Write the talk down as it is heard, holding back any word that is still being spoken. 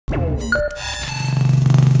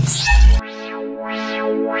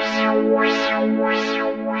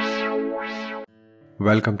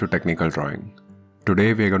Welcome to Technical Drawing.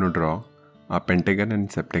 Today we are going to draw a pentagon and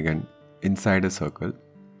septagon inside a circle,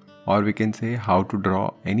 or we can say how to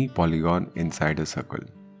draw any polygon inside a circle.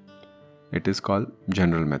 It is called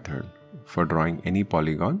general method for drawing any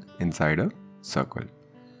polygon inside a circle.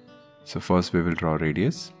 So first we will draw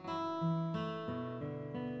radius.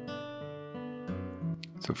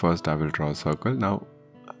 So first I will draw a circle. Now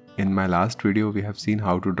in my last video we have seen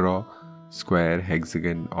how to draw square,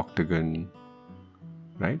 hexagon, octagon,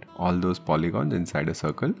 right? All those polygons inside a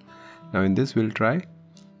circle. Now in this we'll try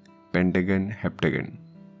pentagon, heptagon,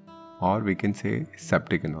 or we can say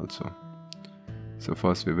septagon also. So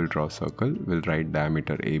first we will draw a circle. We'll write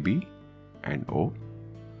diameter AB and O.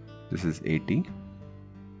 This is 80.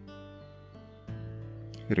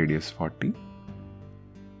 Radius 40.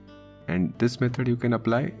 And this method you can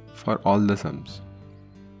apply for all the sums.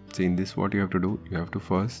 See, in this what you have to do, you have to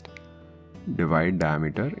first divide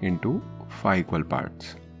diameter into 5 equal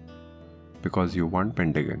parts because you want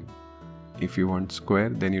pentagon. If you want square,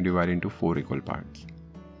 then you divide into 4 equal parts.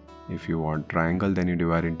 If you want triangle, then you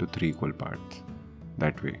divide into 3 equal parts.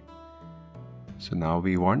 That way. So now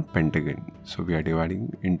we want pentagon. So we are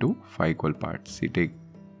dividing into 5 equal parts. See, take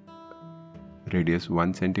radius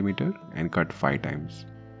 1 centimeter and cut 5 times.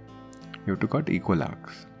 You have to cut equal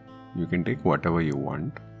arcs. You can take whatever you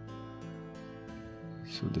want.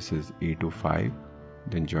 So this is A to 5,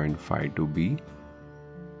 then join 5 to B.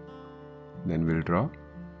 Then we'll draw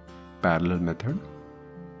parallel method.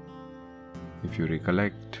 If you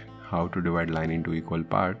recollect how to divide line into equal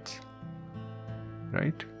parts,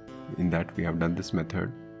 right? In that we have done this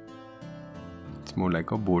method. It's more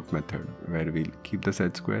like a boat method where we'll keep the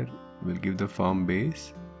set square, we'll give the firm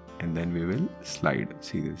base, and then we will slide.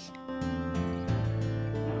 See this.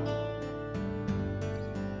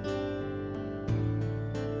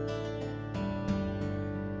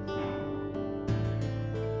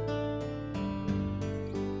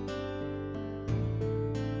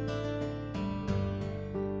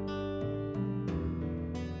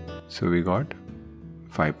 So we got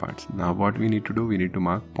 5 parts. Now what we need to do, we need to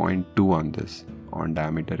mark 0.2 on this. On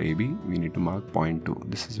diameter AB, we need to mark 0.2.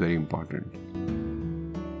 This is very important.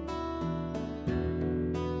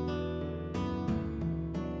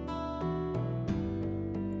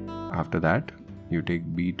 After that, you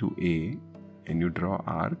take B to A and you draw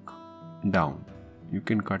arc down. You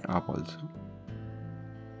can cut up also.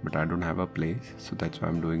 But I don't have a place, so that's why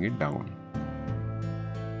I'm doing it down.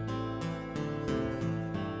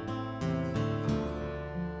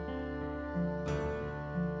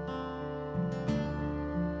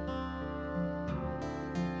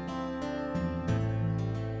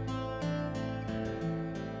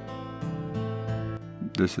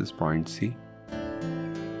 This is point C.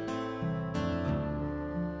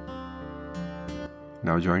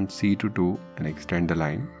 Now join C to 2 and extend the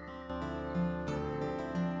line.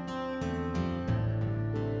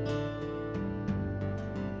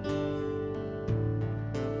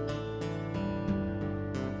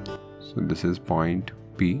 So this is point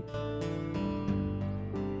P.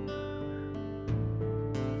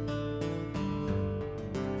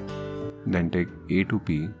 Then take A to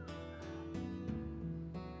P.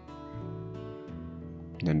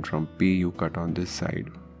 Then from P you cut on this side.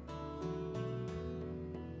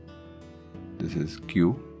 This is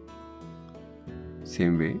Q.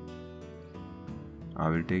 Same way, I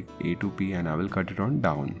will take A to P and I will cut it on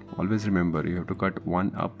down. Always remember, you have to cut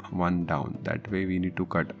one up, one down. That way we need to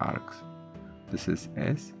cut arcs. This is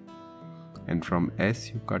S, and from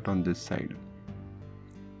S you cut on this side.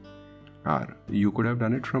 R. You could have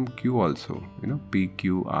done it from Q also, P,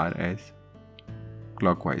 Q, R, S,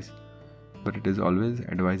 clockwise. But it is always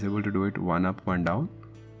advisable to do it one up, one down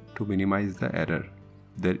to minimize the error.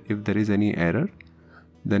 If there is any error,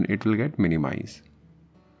 then it will get minimized.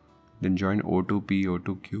 Then join O to P, O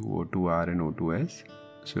to Q, O to R and O to S.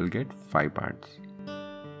 So you'll get 5 parts.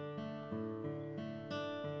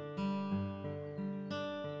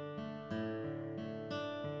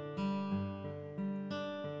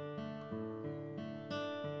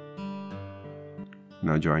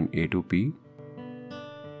 Now join A to P,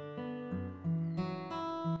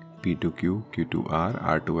 P to Q, Q to R,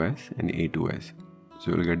 R to S and A to S.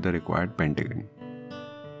 So you will get the required pentagon.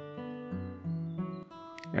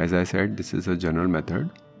 As I said, this is a general method.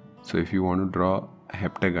 So if you want to draw a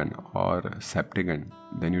heptagon or septagon,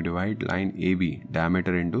 then you divide line AB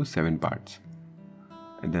diameter into 7 parts.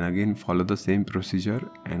 And then again follow the same procedure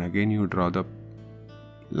and again you draw the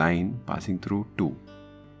line passing through 2.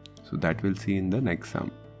 So that we'll see in the next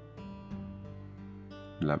sum.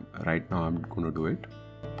 Right now I'm going to do it.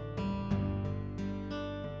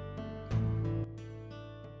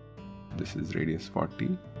 This is radius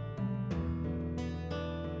 40.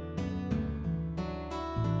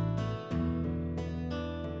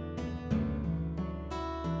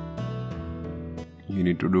 You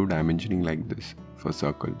need to do dimensioning like this for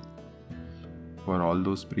circle. For all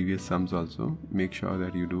those previous sums also, make sure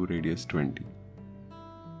that you do radius 20.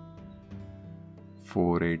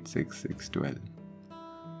 4, 8, 6, 6, 12.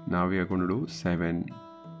 Now we are going to do 7,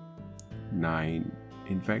 9,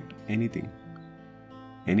 in fact anything.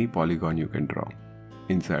 Any polygon you can draw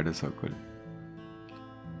inside a circle.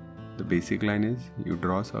 The basic line is you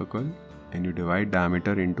draw a circle and you divide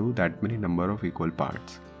diameter into that many number of equal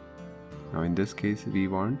parts. Now in this case we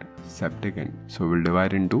want septagon, so we'll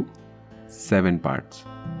divide into 7 parts.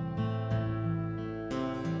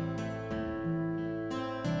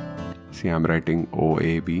 See, I'm writing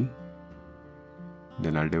OAB.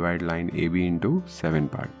 Then I'll divide line AB into 7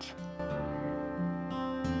 parts.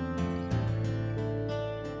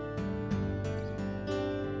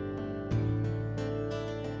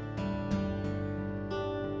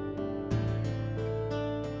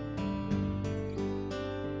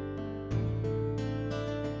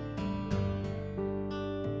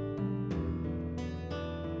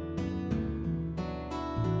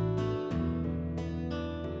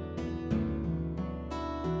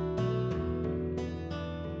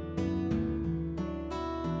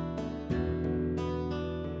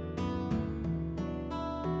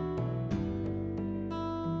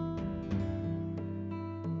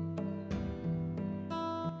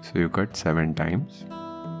 So you cut 7 times.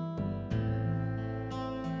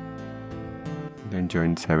 Then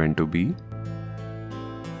join 7 to B.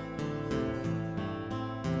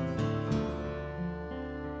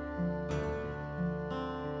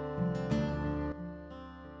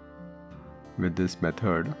 With this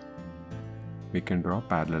method, we can draw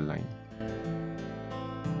parallel line.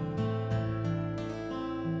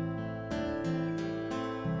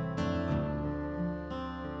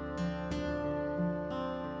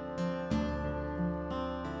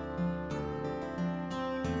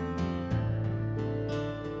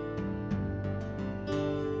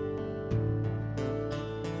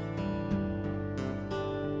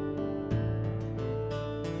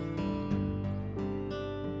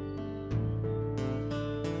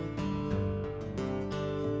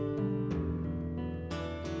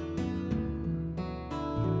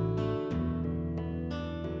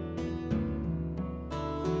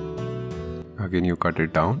 Again you cut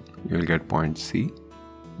it down, you will get point C.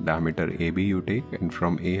 Diameter AB you take, and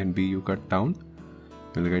from A and B you cut down,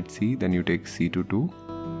 you will get C, then you take C to 2.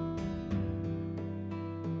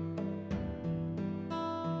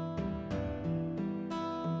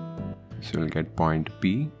 So you will get point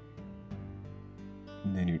P,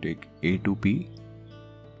 then you take A to P,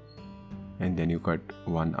 and then you cut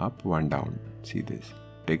one up, one down. See this,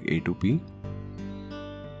 take A to P,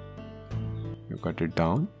 you cut it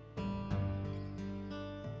down.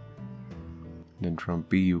 Then from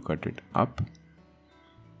P you cut it up.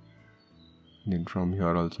 Then from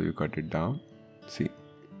here also you cut it down. See.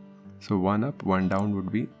 So one up, one down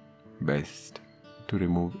would be best to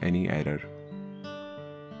remove any error.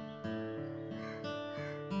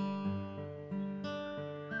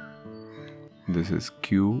 This is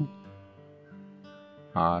Q,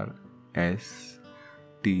 R, S,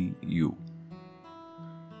 T, U.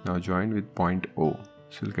 Now join with point O.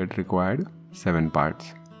 So you'll get required 7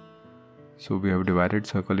 parts. So we have divided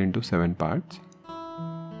circle into 7 parts.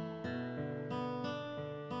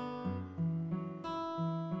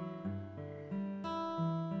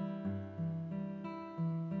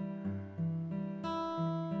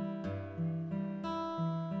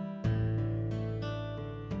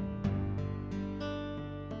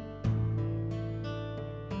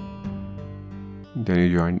 Then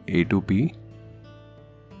you join A to P,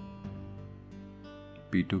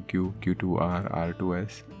 P to Q, Q to R, R to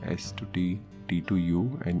S, S to T, T to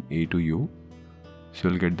U, and A to U. So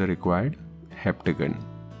you'll get the required heptagon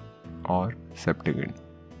or septagon.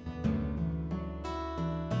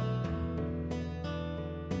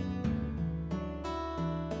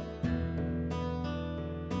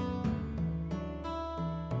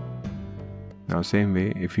 Now same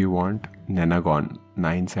way, if you want nanagon,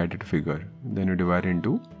 9-sided figure, then you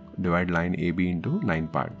divide line AB into 9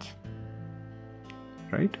 parts.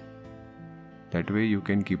 Right? That way you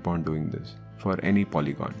can keep on doing this for any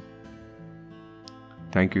polygon.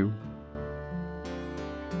 Thank you.